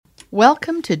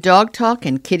Welcome to Dog Talk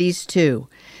and Kitties Too.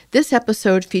 This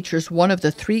episode features one of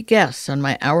the 3 guests on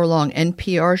my hour-long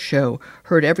NPR show,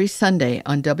 heard every Sunday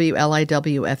on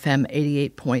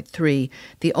WLIW-FM 88.3,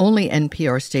 the only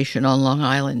NPR station on Long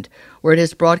Island, where it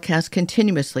has broadcast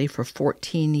continuously for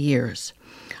 14 years.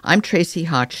 I'm Tracy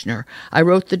Hotchner. I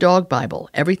wrote the Dog Bible,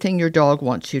 Everything Your Dog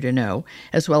Wants You to Know,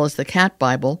 as well as the Cat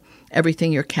Bible,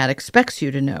 Everything Your Cat Expects You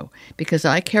to Know, because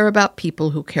I care about people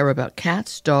who care about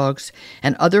cats, dogs,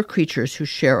 and other creatures who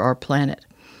share our planet.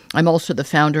 I'm also the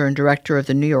founder and director of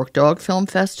the New York Dog Film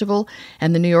Festival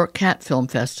and the New York Cat Film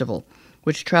Festival,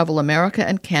 which travel America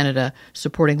and Canada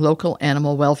supporting local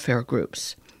animal welfare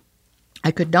groups. I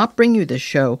could not bring you this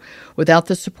show without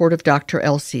the support of Dr.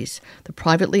 Elsie's, the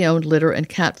privately owned litter and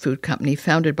cat food company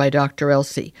founded by Dr.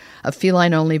 Elsie, a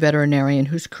feline-only veterinarian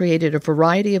who's created a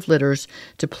variety of litters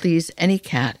to please any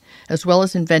cat, as well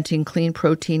as inventing clean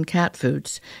protein cat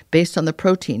foods based on the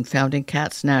protein found in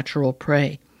cats' natural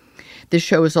prey. This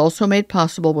show is also made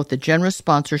possible with the generous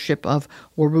sponsorship of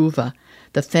Waruva,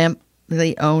 the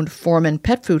family-owned Foreman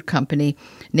pet food company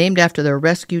named after their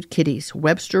rescued kitties,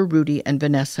 Webster, Rudy, and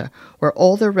Vanessa, where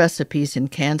all their recipes in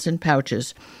cans and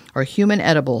pouches are human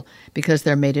edible because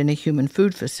they're made in a human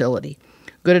food facility.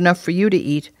 Good enough for you to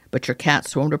eat, but your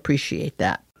cats won't appreciate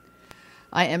that.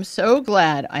 I am so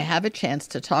glad I have a chance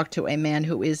to talk to a man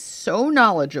who is so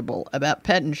knowledgeable about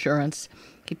pet insurance.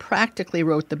 He practically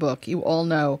wrote the book. You all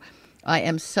know I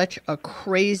am such a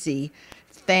crazy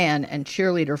fan and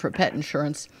cheerleader for pet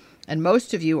insurance, and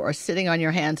most of you are sitting on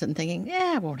your hands and thinking,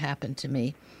 it won't happen to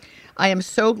me. I am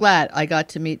so glad I got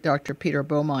to meet Dr. Peter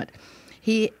Beaumont.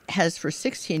 He has for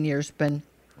 16 years been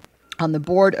on the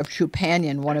board of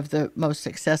Trupanion, one of the most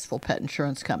successful pet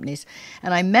insurance companies,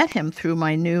 and I met him through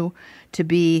my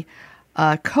new-to-be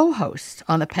co-host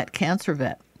on the Pet Cancer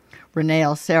Vet, Renee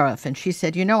El-Seraf, and she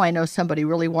said, I know somebody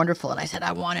really wonderful. And I said,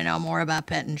 I want to know more about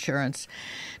pet insurance.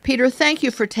 Peter, thank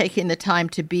you for taking the time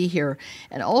to be here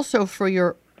and also for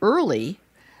your early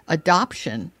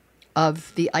adoption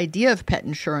of the idea of pet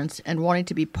insurance and wanting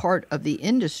to be part of the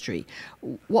industry.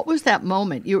 What was that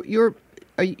moment? You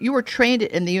were trained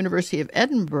in the University of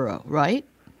Edinburgh, right?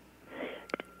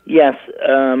 Yes.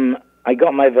 I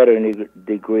got my veterinary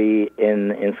degree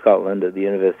in Scotland at the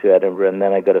University of Edinburgh, and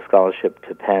then I got a scholarship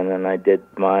to Penn, and I did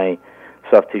my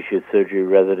soft tissue surgery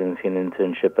residency and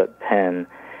internship at Penn.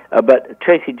 But,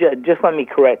 Tracy, just let me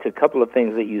correct a couple of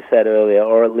things that you said earlier,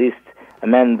 or at least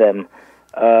amend them.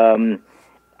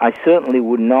 I certainly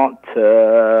would not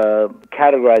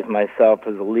categorize myself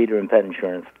as a leader in pet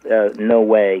insurance. No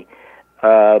way.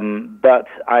 But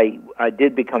I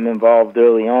did become involved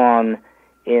early on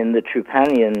in the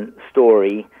Trupanion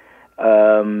story,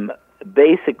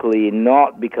 basically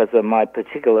not because of my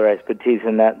particular expertise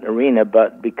in that arena,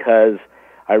 but because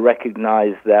I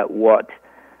recognized that what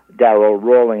Darrell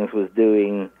Rawlings was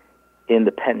doing in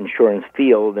the pet insurance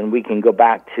field, and we can go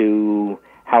back to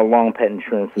how long pet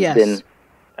insurance has been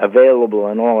available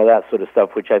and all of that sort of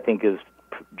stuff, which I think is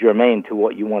germane to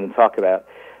what you want to talk about.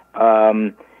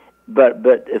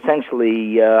 But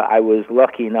essentially, I was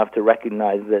lucky enough to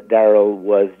recognize that Darrell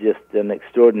was just an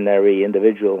extraordinary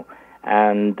individual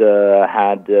and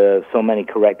had so many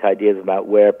correct ideas about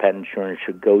where pet insurance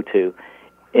should go to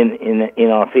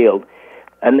in our field.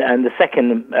 And the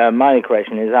second minor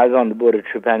correction is I was on the board of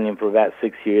Trupanion for about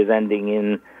 6 years, ending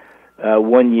in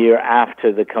 1 year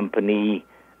after the company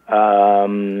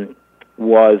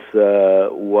was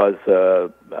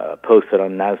posted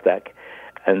on NASDAQ.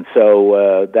 And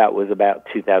so that was about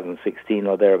 2016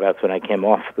 or thereabouts when I came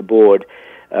off the board.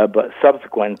 But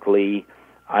subsequently,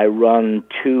 I run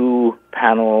 2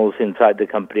 panels inside the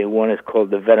company. One is called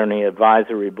the Veterinary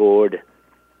Advisory Board,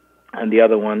 and the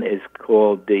other one is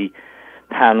called the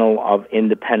Panel of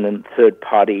Independent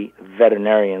Third-Party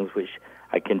Veterinarians, which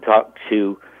I can talk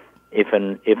to if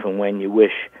and when you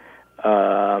wish.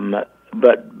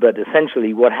 But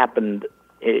essentially what happened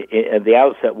at the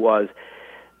outset was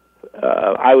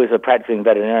I was a practicing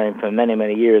veterinarian for many,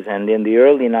 many years, and in the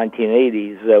early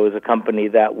 1980s, there was a company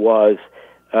that was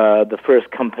the first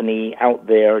company out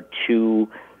there to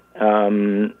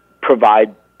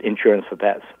provide insurance for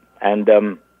pets. And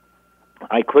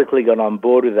I quickly got on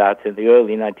board with that in the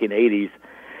early 1980s,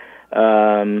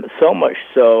 so much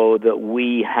so that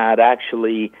we had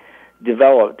actually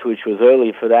developed, which was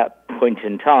early for that point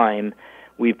in time,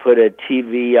 we put a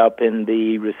TV up in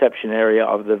the reception area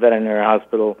of the veterinary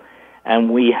hospital,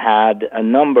 and we had a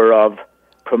number of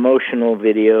promotional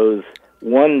videos,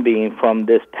 one being from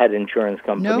this pet insurance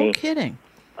company. No kidding.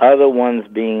 Other ones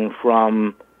being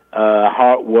from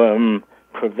heartworm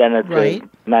preventative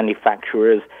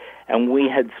manufacturers. and we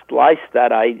had spliced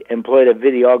that. I employed a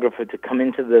videographer to come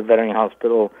into the veterinary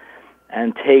hospital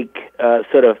and take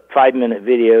sort of 5-minute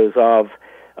videos of,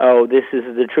 oh, this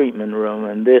is the treatment room,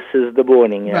 and this is the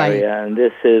boarding area, Right. and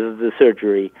this is the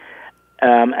surgery.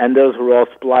 And those were all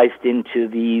spliced into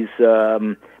these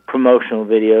promotional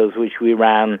videos, which we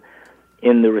ran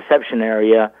in the reception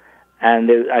area.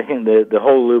 And I think the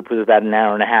whole loop was about an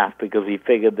hour and a half, because we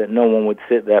figured that no one would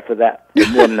sit there for that.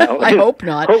 More than that. I hope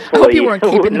not. Hopefully, I hope you weren't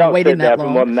keeping them waiting that for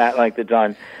long. more than that length of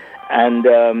time. And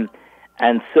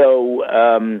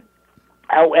so,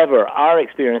 however, our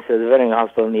experience at the veterinary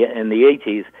hospital in the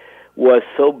 80s was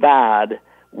so bad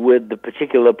with the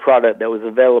particular product that was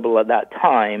available at that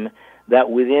time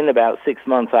that within about 6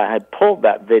 months I had pulled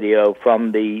that video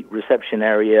from the reception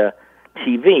area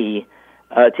TV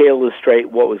to illustrate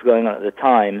what was going on at the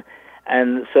time.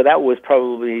 And so that was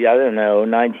probably,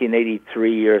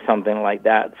 1983 or something like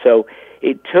that. So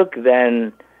it took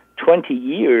then 20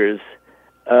 years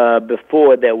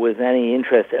before there was any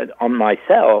interest on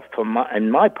myself,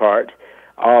 on my part,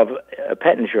 of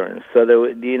pet insurance. So there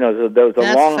was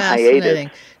a long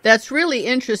hiatus. That's really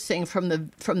interesting from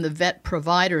the vet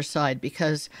provider side,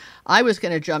 because I was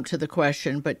going to jump to the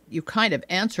question, but you kind of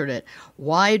answered it.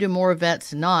 Why do more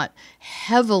vets not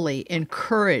heavily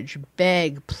encourage,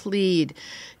 beg, plead,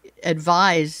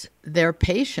 advise their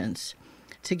patients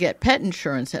to get pet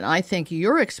insurance? And I think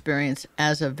your experience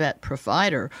as a vet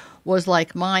provider was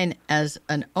like mine as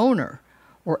an owner,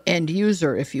 or end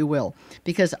user, if you will,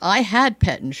 because I had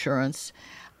pet insurance.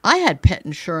 I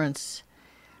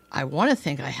want to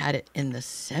think I had it in the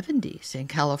 70s in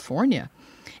California.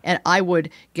 And I would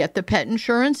get the pet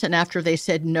insurance, and after they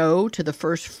said no to the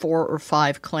first 4 or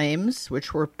 5 claims,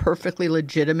 which were perfectly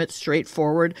legitimate,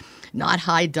 straightforward, not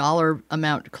high dollar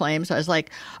amount claims, I was like,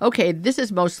 okay, this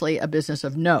is mostly a business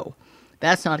of no.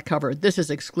 That's not covered. This is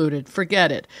excluded.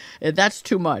 Forget it. That's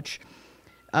too much.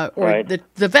 Or right.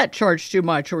 the vet charged too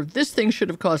much, or this thing should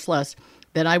have cost less.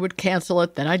 Then I would cancel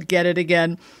it. Then I'd get it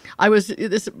again. I was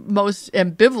this most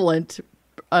ambivalent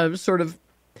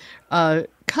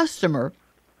customer.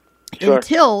 Sure.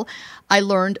 Until I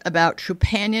learned about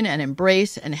Trupanion and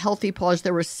Embrace and Healthy Paws.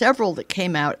 There were several that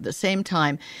came out at the same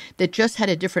time that just had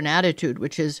a different attitude,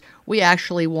 which is, we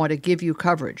actually want to give you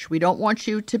coverage. We don't want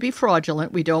you to be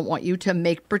fraudulent. We don't want you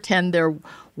to pretend there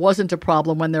wasn't a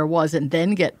problem when there was, and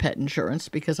then get pet insurance,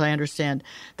 because I understand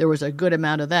there was a good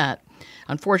amount of that.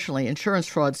 Unfortunately, insurance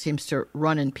fraud seems to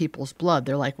run in people's blood.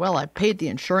 They're like, well, I paid the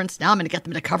insurance. Now I'm going to get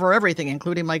them to cover everything,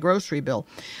 including my grocery bill.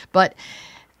 But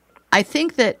I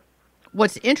think that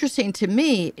what's interesting to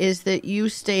me is that you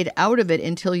stayed out of it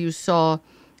until you saw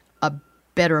a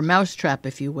better mousetrap,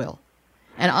 if you will.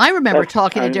 And I remember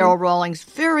talking to Darryl Rawlings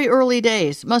very early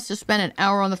days. Must have spent an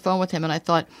hour on the phone with him, and I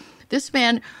thought, this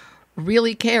man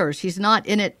really cares. He's not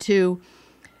in it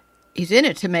he's in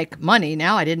it to make money.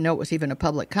 Now I didn't know it was even a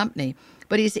public company,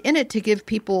 but he's in it to give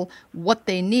people what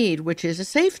they need, which is a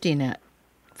safety net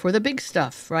for the big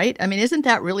stuff, right? I mean, isn't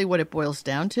that really what it boils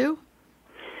down to?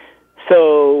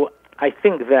 So I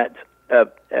think that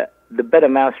the better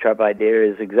mousetrap idea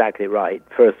is exactly right,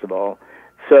 first of all.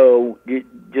 So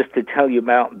just to tell you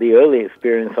about the early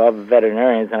experience of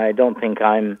veterinarians, and I don't think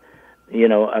I'm,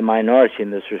 a minority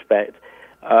in this respect,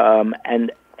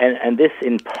 and this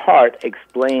in part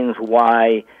explains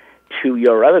why, to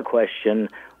your other question,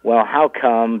 well, how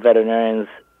come veterinarians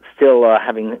still are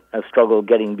having a struggle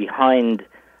getting behind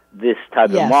this type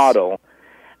of model?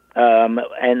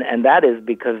 And that is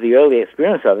because the early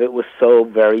experience of it was so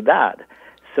very bad.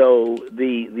 So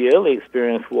the early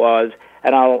experience was,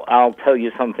 and I'll tell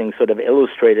you something sort of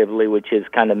illustratively, which is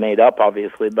kind of made up,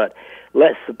 obviously, but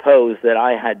let's suppose that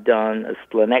I had done a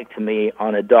splenectomy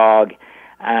on a dog,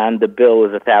 and the bill was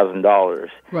 $1,000.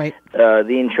 Right.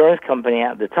 The insurance company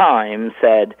at the time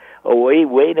said, "Oh,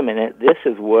 wait a minute, this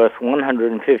is worth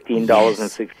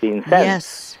 $115.16."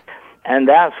 Yes. And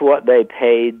that's what they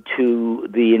paid to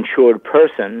the insured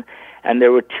person. And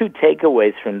there were 2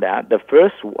 takeaways from that. The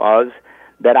first was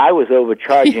that I was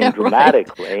overcharging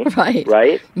dramatically,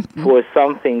 right, for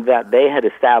something that they had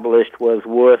established was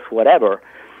worth whatever.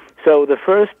 So the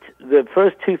first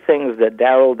 2 things that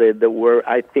Darryl did that were,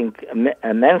 I think,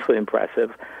 immensely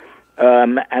impressive.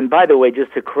 And by the way,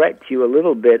 just to correct you a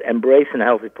little bit, Embrace and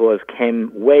Healthy Paws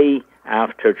came way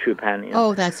after Trupanion.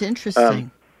 Oh, that's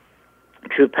interesting.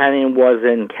 Trupanion was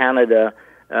in Canada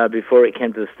before it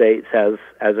came to the States as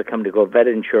a company called Vet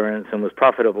Insurance, and was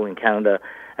profitable in Canada,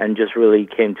 and just really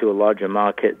came to a larger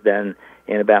market then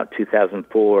in about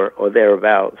 2004 or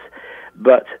thereabouts.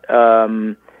 But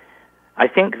I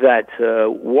think that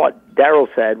what Darryl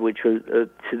said, which was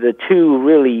the 2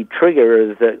 really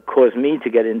triggers that caused me to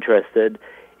get interested,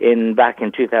 back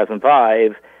in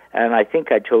 2005, and I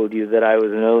think I told you that I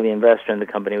was an early investor in the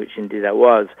company, which indeed I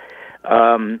was.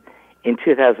 In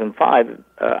 2005,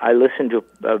 I listened to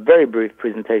a very brief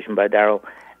presentation by Darrell,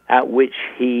 at which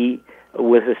he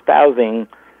was espousing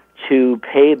to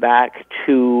pay back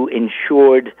to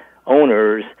insured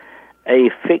owners a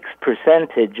fixed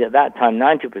percentage, at that time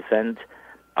 90%,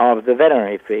 of the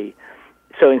veterinary fee.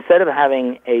 So instead of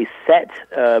having a set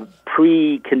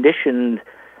pre-conditioned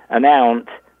amount,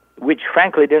 which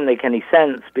frankly didn't make any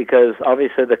sense, because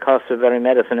obviously the cost of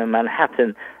veterinary medicine in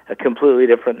Manhattan are completely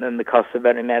different than the cost of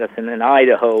veterinary medicine in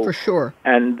Idaho. For sure.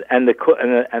 And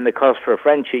the cost for a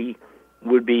Frenchie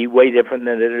would be way different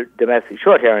than a domestic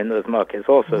short hair in those markets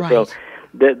also. Right. So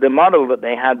the model that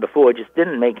they had before just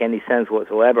didn't make any sense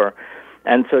whatsoever.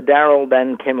 And so Darrell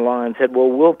then came along and said, well,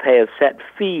 we'll pay a set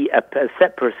fee, a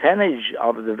set percentage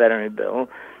of the veterinary bill,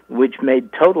 which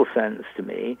made total sense to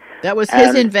me. That was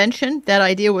his invention? That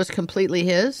idea was completely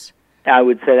his? I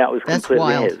would say that was That's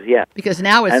completely wild. his, yeah. Because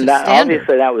now it's and a standard.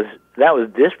 Obviously that was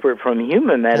disparate from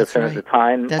human medicine at the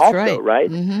time. That's also, right?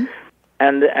 Mm-hmm.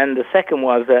 And the second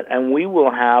was that, and we will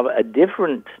have a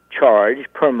different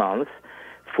charge per month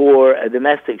for a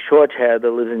domestic short hair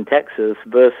that lives in Texas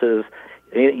versus,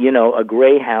 a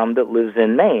greyhound that lives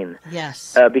in Maine.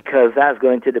 Yes. Because that's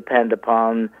going to depend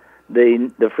upon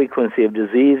the frequency of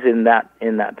disease in that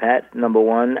pet, number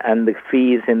one, and the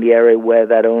fees in the area where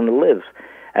that owner lives.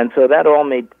 And so that all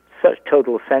made such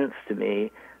total sense to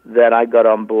me that I got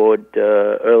on board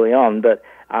early on. But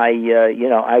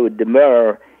I would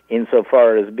demur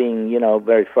insofar as being,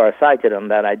 very far-sighted on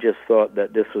that. I just thought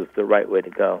that this was the right way to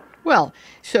go. Well,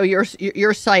 so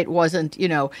your site wasn't,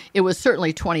 it was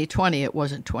certainly 2020. It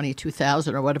wasn't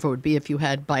 22,000 or whatever it would be if you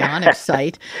had Bionic's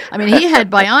site. I mean, he had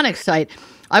Bionic's site.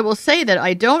 I will say that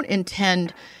I don't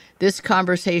intend this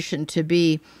conversation to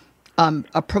be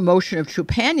a promotion of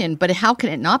Trupanion, but how can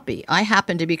it not be? I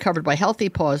happen to be covered by Healthy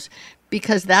Paws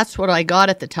because that's what I got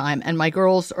at the time, and my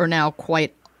girls are now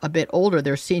quite a bit older.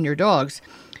 They're senior dogs.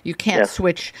 You can't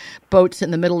switch boats in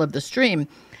the middle of the stream.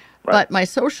 Right. But my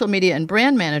social media and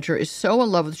brand manager is so in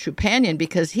love with Trupanion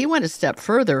because he went a step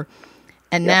further,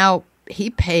 and now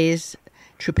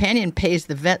Trupanion pays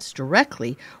the vets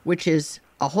directly, which is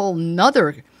a whole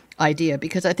nother idea,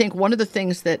 because I think one of the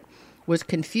things that was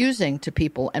confusing to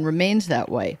people and remains that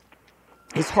way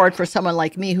is hard for someone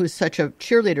like me who's such a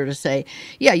cheerleader to say,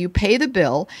 yeah, you pay the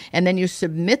bill and then you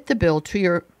submit the bill to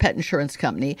your pet insurance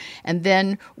company, and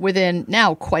then within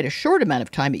now quite a short amount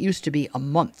of time, it used to be a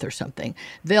month or something,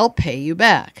 they'll pay you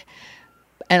back.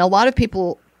 And a lot of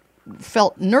people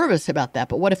felt nervous about that,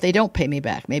 but what if they don't pay me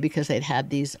back? Maybe because they'd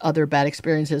had these other bad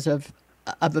experiences of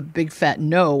a big fat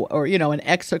no, or, an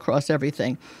X across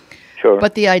everything. Sure.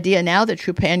 But the idea now that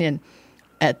Trupanion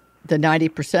at the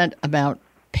 90% amount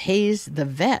pays the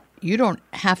vet, you don't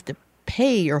have to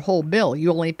pay your whole bill.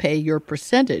 You only pay your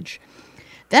percentage.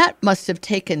 That must have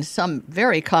taken some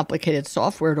very complicated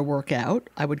software to work out,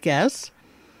 I would guess.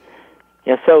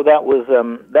 Yeah, so that was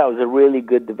a really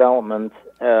good development,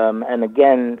 and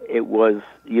again, it was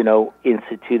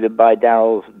instituted by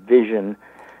Darrell's vision.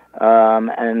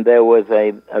 And there was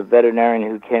a veterinarian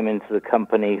who came into the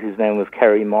company whose name was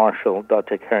Kerry Marshall,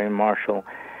 Dr. Kerry Marshall,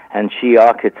 and she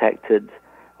architected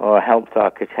or helped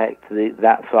architect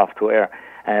that software,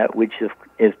 which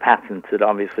is patented,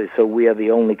 obviously. So we are the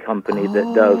only company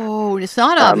that does. Oh, it's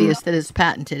not obvious that it's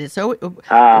patented. It's okay.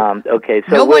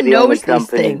 So no we're one the knows only these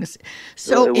company, things.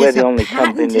 So we're it's the a only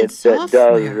company patented that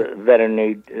software. does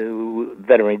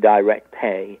veterinary direct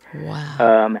pay.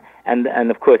 Wow. And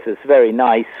of course, it's very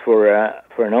nice for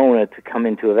an owner to come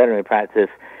into a veterinary practice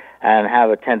and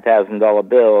have a $10,000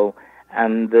 bill,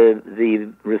 and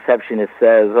the receptionist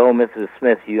says, "Oh, Mrs.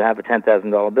 Smith, you have a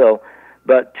 $10,000 bill,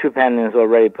 but Trupanion's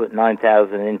already put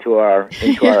 $9,000 into our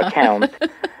account,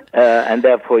 and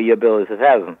therefore your bill is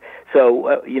 $1,000."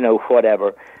 So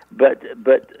whatever. But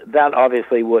that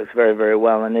obviously works very, very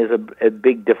well and is a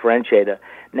big differentiator.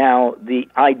 Now, the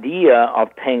idea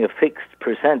of paying a fixed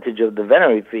percentage of the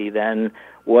veterinary fee then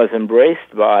was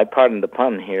embraced by, pardon the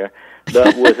pun here,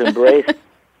 but was embraced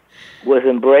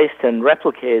and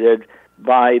replicated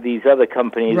by these other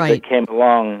companies that came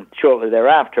along shortly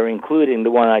thereafter, including the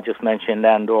one I just mentioned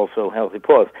and also Healthy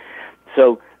Paws.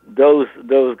 So those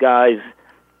guys,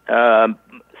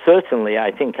 certainly,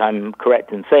 I think I'm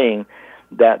correct in saying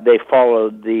that they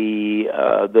followed the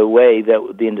way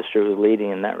that the industry was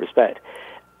leading in that respect.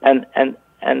 And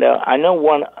I know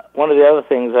one of the other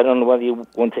things, I don't know whether you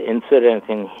want to insert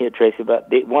anything here, Tracy, but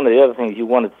one of the other things you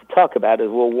wanted to talk about is,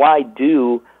 well, why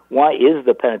is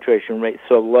the penetration rate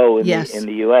so low in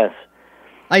the U.S.?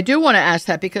 I do want to ask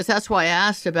that because that's why I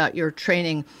asked about your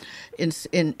training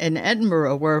in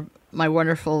Edinburgh, where my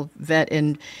wonderful vet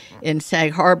in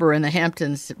Sag Harbor in the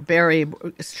Hamptons, Barry,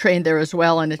 is trained there as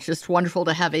well, and it's just wonderful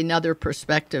to have another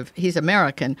perspective. He's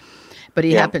American, but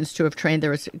he happens to have trained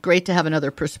there. It's great to have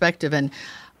another perspective. And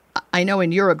I know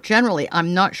in Europe generally,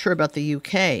 I'm not sure about the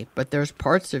UK, but there's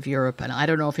parts of Europe, and I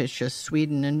don't know if it's just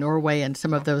Sweden and Norway and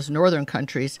some of those northern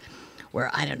countries where,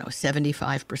 I don't know,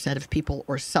 75% of people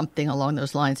or something along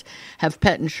those lines have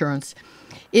pet insurance.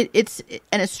 It's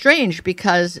strange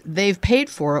because they've paid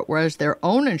for it, whereas their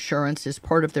own insurance is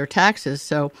part of their taxes,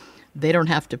 so they don't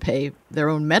have to pay their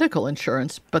own medical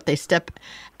insurance, but they step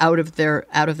out of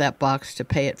that box to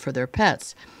pay it for their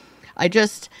pets.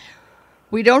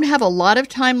 We don't have a lot of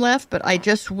time left, but I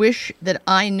just wish that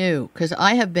I knew, because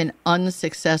I have been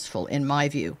unsuccessful in my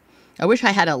view. I wish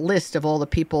I had a list of all the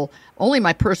people, only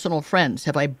my personal friends,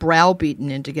 have I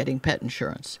browbeaten into getting pet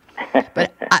insurance.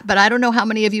 But I don't know how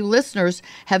many of you listeners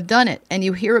have done it. And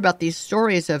you hear about these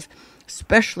stories of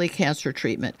especially cancer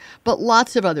treatment, but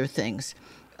lots of other things,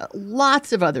 not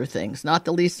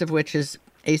the least of which is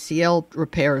ACL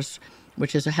repairs,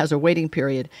 which has a waiting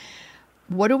period.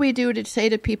 What do we do to say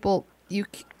to people, you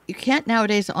can't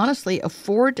nowadays honestly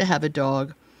afford to have a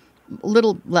dog, a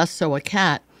little less so a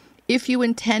cat, if you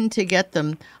intend to get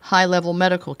them high-level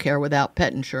medical care without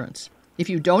pet insurance. If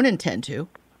you don't intend to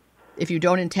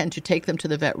take them to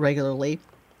the vet regularly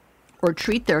or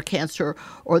treat their cancer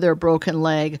or their broken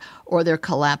leg or their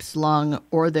collapsed lung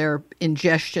or their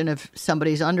ingestion of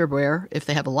somebody's underwear, if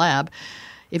they have a lab,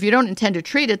 if you don't intend to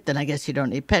treat it, then I guess you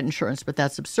don't need pet insurance, but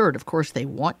that's absurd. Of course, they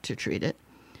want to treat it.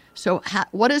 So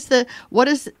what is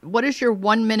your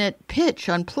 1-minute pitch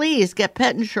on please get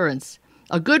pet insurance?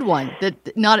 A good one,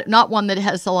 that not one that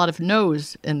has a lot of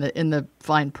no's in the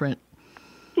fine print.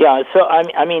 Yeah, so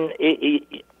I mean,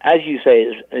 as you say,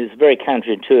 it's very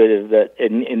counterintuitive that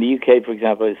in the UK, for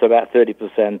example, it's about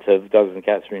 30% of dogs and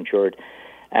cats are insured,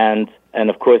 and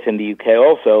of course in the UK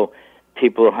also,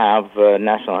 people have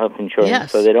national health insurance,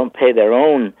 yes. So they don't pay their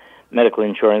own medical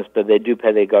insurance, but they do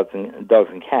pay their dogs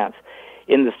and cats.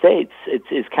 In the States,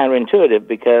 it's counterintuitive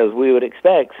because we would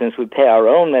expect, since we pay our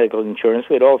own medical insurance,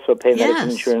 we'd also pay medical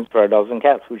insurance for our dogs and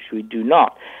cats, which we do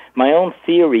not. My own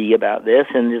theory about this,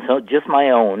 and it's just my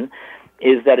own,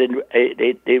 is that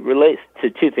it relates to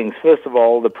two things. First of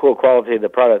all, the poor quality of the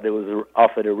product that was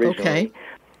offered originally. Okay.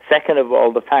 Second of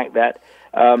all, the fact that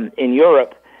in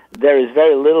Europe, there is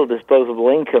very little disposable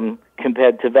income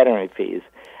compared to veterinary fees.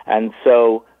 And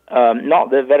so,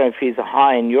 not that veterinary fees are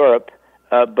high in Europe,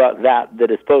 but that the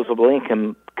disposable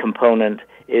income component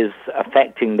is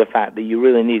affecting the fact that you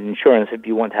really need insurance if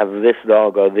you want to have this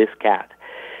dog or this cat.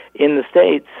 In the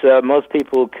States, most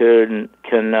people can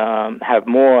have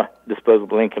more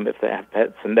disposable income if they have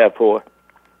pets, and therefore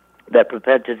they're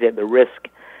prepared to take the risk,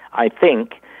 I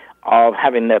think, of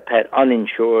having their pet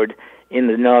uninsured in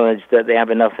the knowledge that they have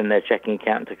enough in their checking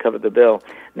account to cover the bill.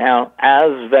 Now, as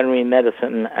veterinary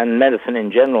medicine and medicine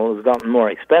in general has gotten more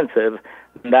expensive,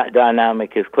 that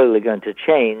dynamic is clearly going to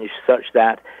change such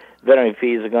that veterinary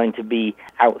fees are going to be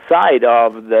outside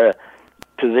of the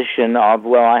position of,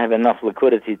 well, I have enough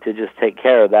liquidity to just take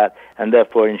care of that, and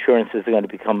therefore insurances are going to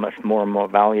become much more and more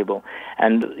valuable.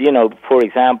 And, for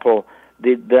example,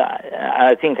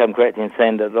 I think I'm correct in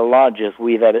saying that the largest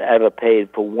we've ever paid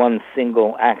for one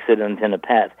single accident in a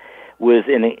pet was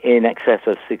in excess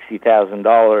of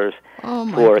 $60,000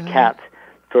 for a cat.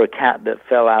 For a cat that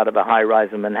fell out of a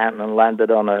high-rise in Manhattan and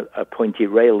landed on a pointy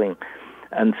railing.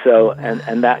 And so,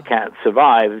 and that cat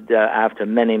survived after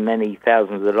many, many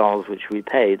thousands of dollars, which we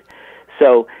paid.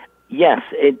 So, yes,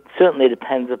 it certainly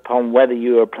depends upon whether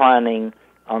you are planning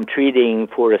on treating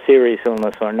for a serious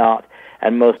illness or not.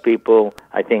 And most people,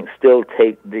 I think, still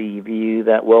take the view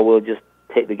that, well, we'll just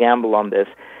take the gamble on this.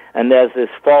 And there's this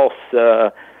false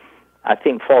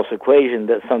equation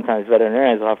that sometimes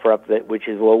veterinarians offer up, which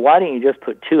is, well, why don't you just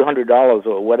put $200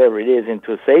 or whatever it is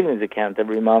into a savings account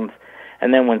every month,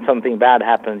 and then when something bad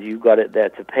happens, you've got it there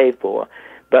to pay for.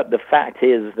 But the fact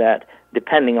is that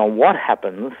depending on what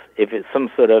happens, if it's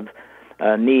some sort of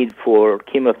need for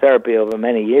chemotherapy over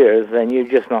many years, then you're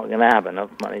just not going to have enough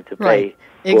money to pay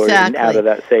for it out of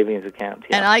that savings account.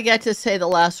 Yeah. And I get to say the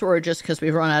last word just because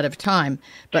we've run out of time.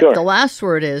 But the last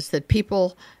word is that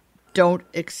people don't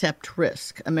accept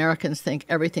risk. Americans think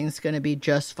everything's going to be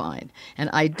just fine. And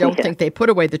I don't think they put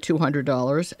away the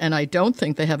 $200, and I don't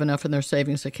think they have enough in their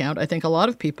savings account. I think a lot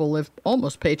of people live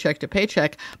almost paycheck to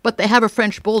paycheck, but they have a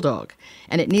French bulldog,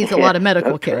 and it needs a lot of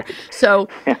medical care. So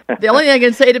the only thing I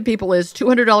can say to people is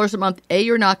 $200 a month,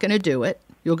 you're not going to do it.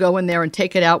 You'll go in there and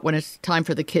take it out when it's time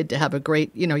for the kid to have a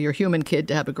great, your human kid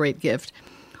to have a great gift.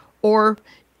 Or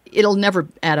it'll never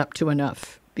add up to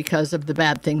enough because of the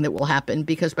bad thing that will happen,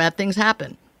 because bad things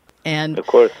happen. And of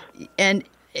course. And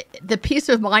the peace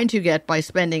of mind you get by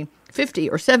spending $50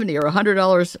 or $70 or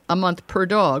 $100 a month per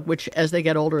dog, which as they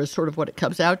get older is sort of what it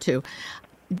comes out to.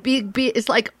 It's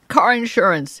like car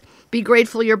insurance. Be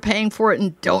grateful you're paying for it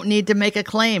and don't need to make a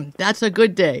claim. That's a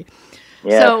good day.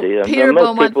 Yeah, so, Peter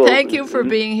Beaumont, thank you for mm-hmm.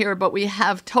 being here, but we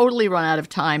have totally run out of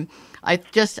time. I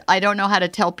don't know how to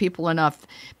tell people enough.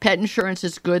 Pet insurance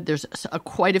is good. There's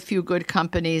quite a few good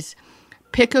companies.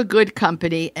 Pick a good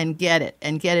company and get it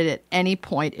at any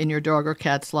point in your dog or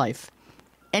cat's life.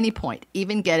 Any point.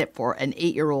 Even get it for an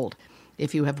 8-year-old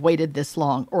if you have waited this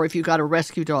long, or if you got a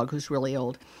rescue dog who's really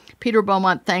old. Peter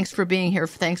Beaumont, thanks for being here.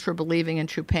 Thanks for believing in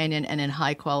Trupanion and in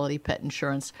high-quality pet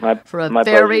insurance for a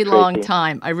very long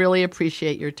time. I really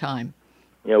appreciate your time.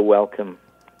 You're welcome.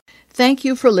 Thank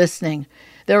you for listening.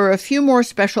 There are a few more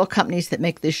special companies that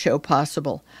make this show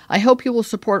possible. I hope you will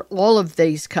support all of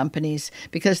these companies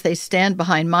because they stand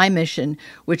behind my mission,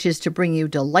 which is to bring you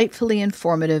delightfully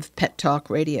informative pet talk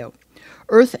radio.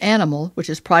 Earth Animal, which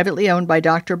is privately owned by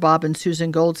Dr. Bob and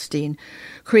Susan Goldstein,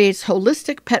 creates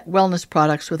holistic pet wellness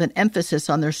products with an emphasis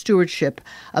on their stewardship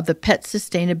of the Pet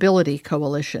Sustainability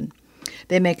Coalition.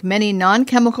 They make many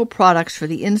non-chemical products for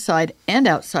the inside and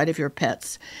outside of your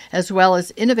pets, as well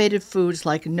as innovative foods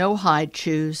like no-hide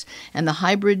chews and the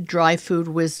hybrid dry food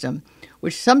Wisdom,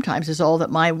 which sometimes is all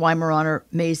that my Weimaraner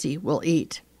Maisie will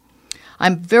eat.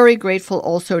 I'm very grateful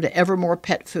also to Evermore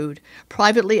Pet Food,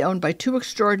 privately owned by two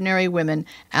extraordinary women,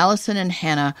 Allison and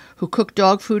Hannah, who cook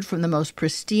dog food from the most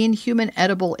pristine human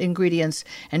edible ingredients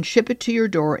and ship it to your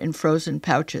door in frozen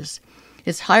pouches.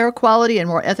 It's higher quality and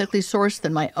more ethically sourced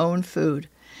than my own food.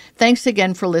 Thanks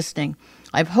again for listening.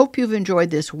 I hope you've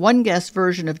enjoyed this one-guest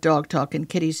version of Dog Talk and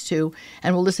Kitties Too,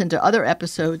 and will listen to other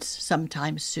episodes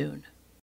sometime soon.